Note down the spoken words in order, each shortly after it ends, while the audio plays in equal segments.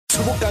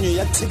Tshubukanyo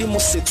ya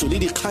tshedimosetso le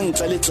dikgang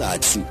tsa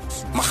letsatsi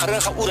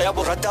magareng ga ura ya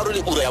borataro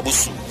le ura ya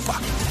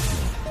bosupa.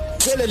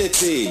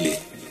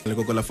 Tsweleletsele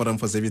Lekoko la Forum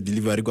for Service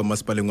Delivery kwa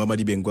Maspaleng wa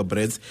Madibeng kwa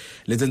Brits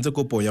le Tsentse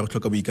Kopo ya go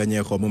tlhoka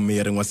boikanyego mo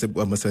Meiyareng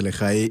wa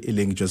Moselegae e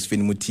leng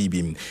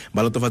MOTHIBE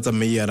ba lotofatsa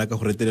Meiyara ka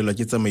go retelelwa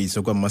ke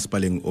tsamaiso kwa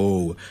Maspaleng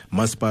o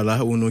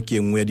Maspala o no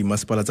ke nngwe ya di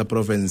Maspala tsa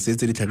province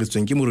tse di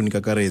tlhagisitsweng ke moruni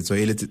kakaretso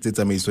e le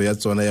tsamaiso ya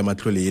tsona ya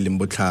matlole e leng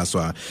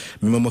botlhaswa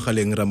mme mo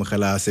mogaleng ra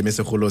mogala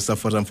semesegolo sa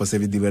Forum for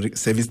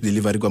Service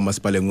Delivery kwa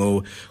Maspaleng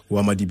o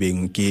wa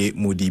Madibeng ke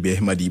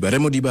Modibe Madiba re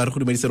Modiba re go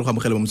dumedisa re go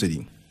amogela mo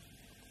motsweding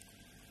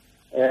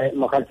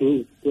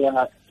Makati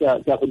ya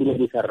go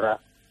dumedisa rra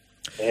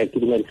ke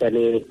dumedisa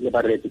le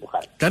bareti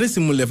bogale ka re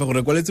simolle fa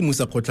gore kwaletse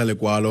musa khotla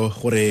lekwalo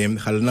gore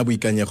ga lena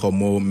boikanyego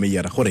mo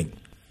Meiyara gore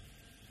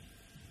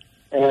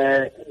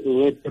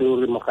ne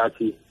truri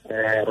Makati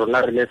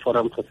rona re le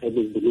Forum for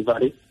Service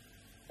Delivery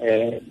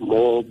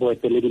mo bo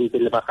teleding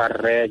le ba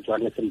garre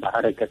Johannesburg ba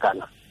hare ka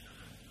kana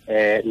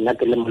nna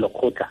ke le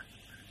molokota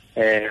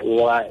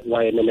wa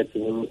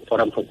emeletseng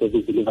Forum for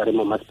Service Delivery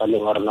mo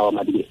Maspaleng wa rona wa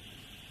Madibeng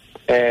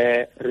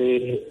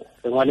re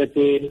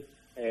ngwaletse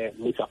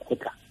musa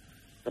khotla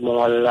re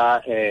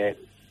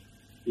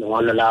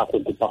ngwala la go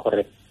kopa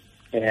gore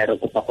re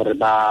kopa gore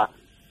ba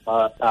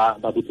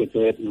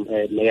butsetse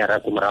Meiyara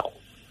go morago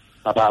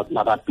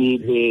ba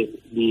pile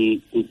di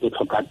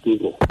tlhoka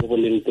tiro go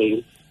boleng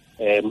teng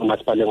mo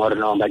Maspaleng wa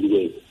rona wa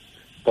Madibeng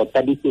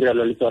tota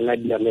ditirelo le tsona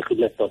di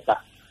amegile tota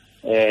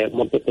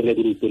mo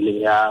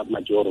peteleding ya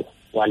majoro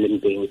wa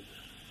lenteng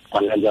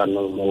kwana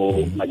jaanong mo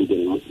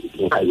Madibeng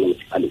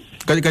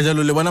ka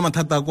jalo le bona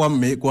mathata kwa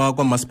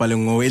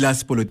Maspaleng o e le a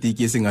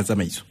sepolotiki e seng a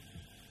tsamaiso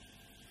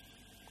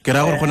ke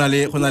ra gore go na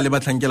le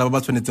batlhankela ba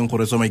ba tshwanetseng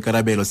gore so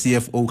maikarabelo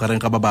CFO gareng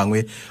ga ba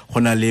bangwe go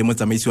na le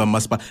motsamaisi wa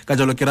Maspala ka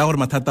jalo ke ra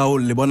gore mathata o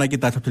le bona ke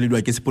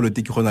tatlhatlhelediwa ke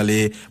sepolotiki go na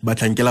le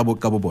batlhankela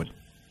ka bo bone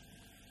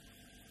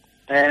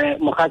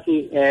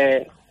mogati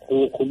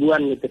go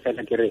bua nnete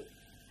fela ke re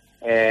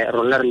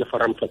rona re le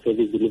Forum for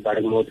Service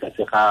Delivery mo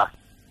tlase ga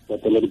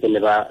le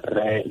ba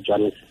re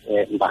Johannes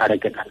ba hare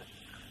ka kana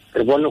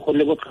re bone go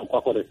le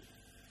botlhokwa gore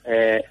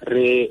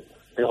re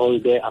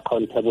hold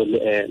accountable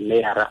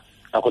Meiyara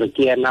ka gore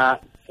ke yena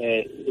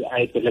a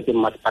eteletse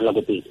Maspala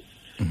go pele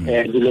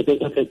dilo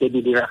tse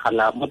di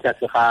diragala mo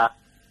tlase ga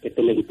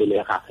eteledipele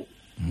ya gagwe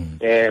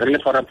re le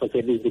Forum for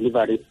Service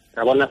Delivery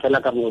ra bona fela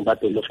ka bongwe ba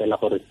pelo fela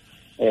gore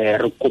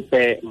re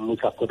kope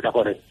musa khotla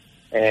gore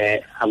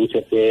a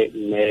butsetse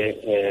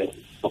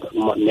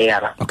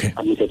Meiyara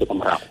a butsetse go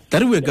morago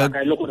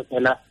ka ile gore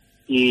fela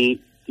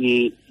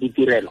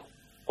ditirelo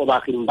go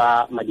baaging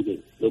ba Madibeng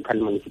local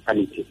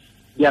municipality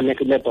di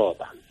amegile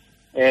tota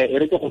e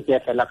re ke go tea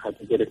fela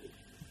kgatse ke re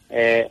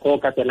go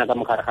ka tsena ka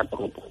mogare ga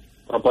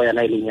toropo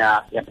yana e leng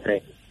ya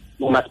pre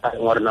mo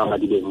Maspaleng wa rona wa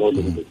Madibeng mo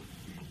leng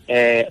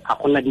ga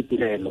gona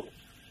ditirelo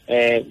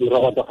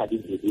diroboto ga di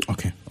dire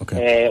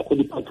go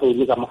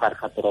di-patrol ka mogare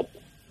ga toropo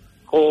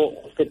go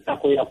feta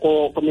go ya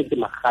ko metse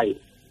magae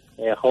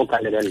go ka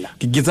lebelela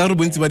ke tsa re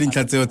bontsi ba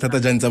dintlha tseo thata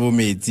jang tsa bo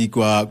metsi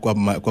kwa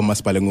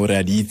Maspaleng o re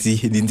a di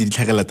itse di ntse di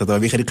tlhagela thata ba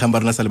bega dikgang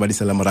ba rena sa le ba di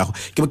sala morago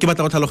ke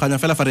batla go tlhaloganya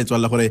fela fa re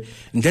tswalla gore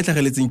ntle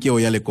tlhageletseng ke o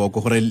ya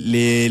Lekoko gore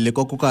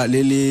Lekoko ka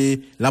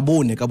le la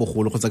bone ka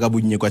bogolo go tsa ka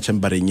bonnye kwa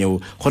chambereng eo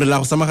gore la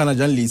go samagana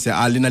jang le ise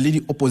a lena le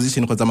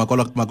di-opposition go tsa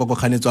makoko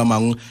kganetso a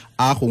mangwe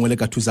a gongwe le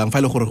ka thusang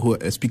fa le gore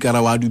speakera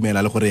wa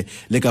dumela le gore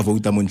le ka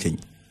vouta mo ntlheng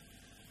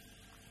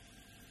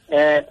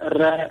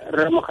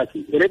re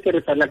mogati re ke re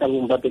tsala ka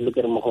bomba pele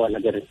ke re mo go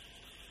wala ke re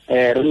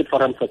re le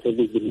Forum for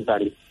Service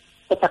Delivery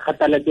go sa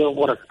kgathaletse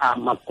gore a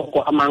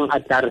makoko a mang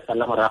a tla re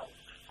sala morago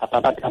a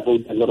ba tla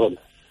vouta le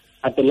rona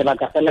a tele ba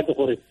ka fela ke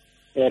gore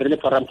re le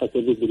Forum for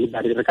Service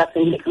Delivery re ka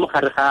tsene mo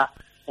gare ga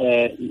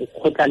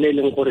go tla le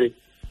leng gore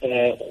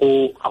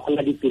go ga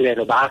gona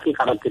ditirelo ba ga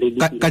ga ba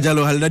credit ka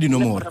jalo ga lena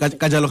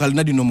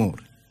dinomoro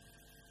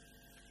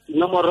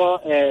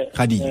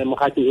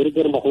mogati re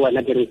ke re mo go wala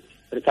ke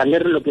re tsane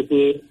re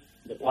loketse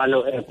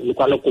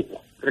lekwalo kopo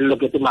re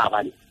loketse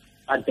maabane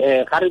but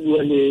ga re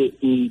bua le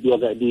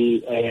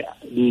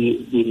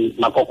di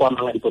makoko a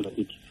mangwe a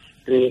dipolotiki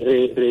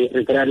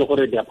re kry-a le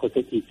gore di are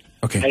positive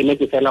ga ene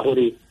ke fela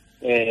gore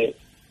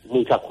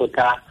musa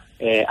khotla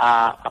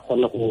a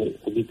kgone go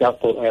bitsa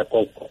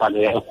kopano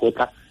ya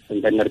lekgotla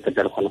and then re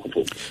ketla re kgone go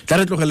thusa tla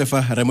re tlogele fa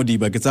re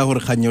Modiba ke tsa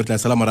gore kganye o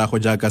tla sala morago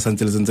jaaka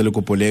santse le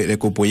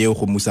kopo eo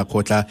go musa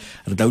khotla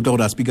re tla utlwa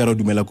gore a speaker o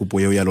dumela kopo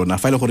eo ya lona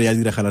fa ile gore ya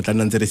diragala tla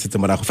nna ntse re setse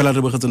morago fela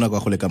re bogetse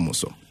nako go le ka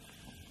moso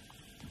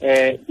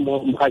mo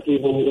ga ke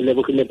le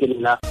bogile ke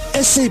nna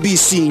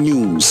SABC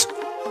News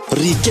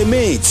re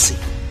ikemetse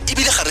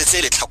ebile ga re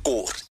tse le tlhakore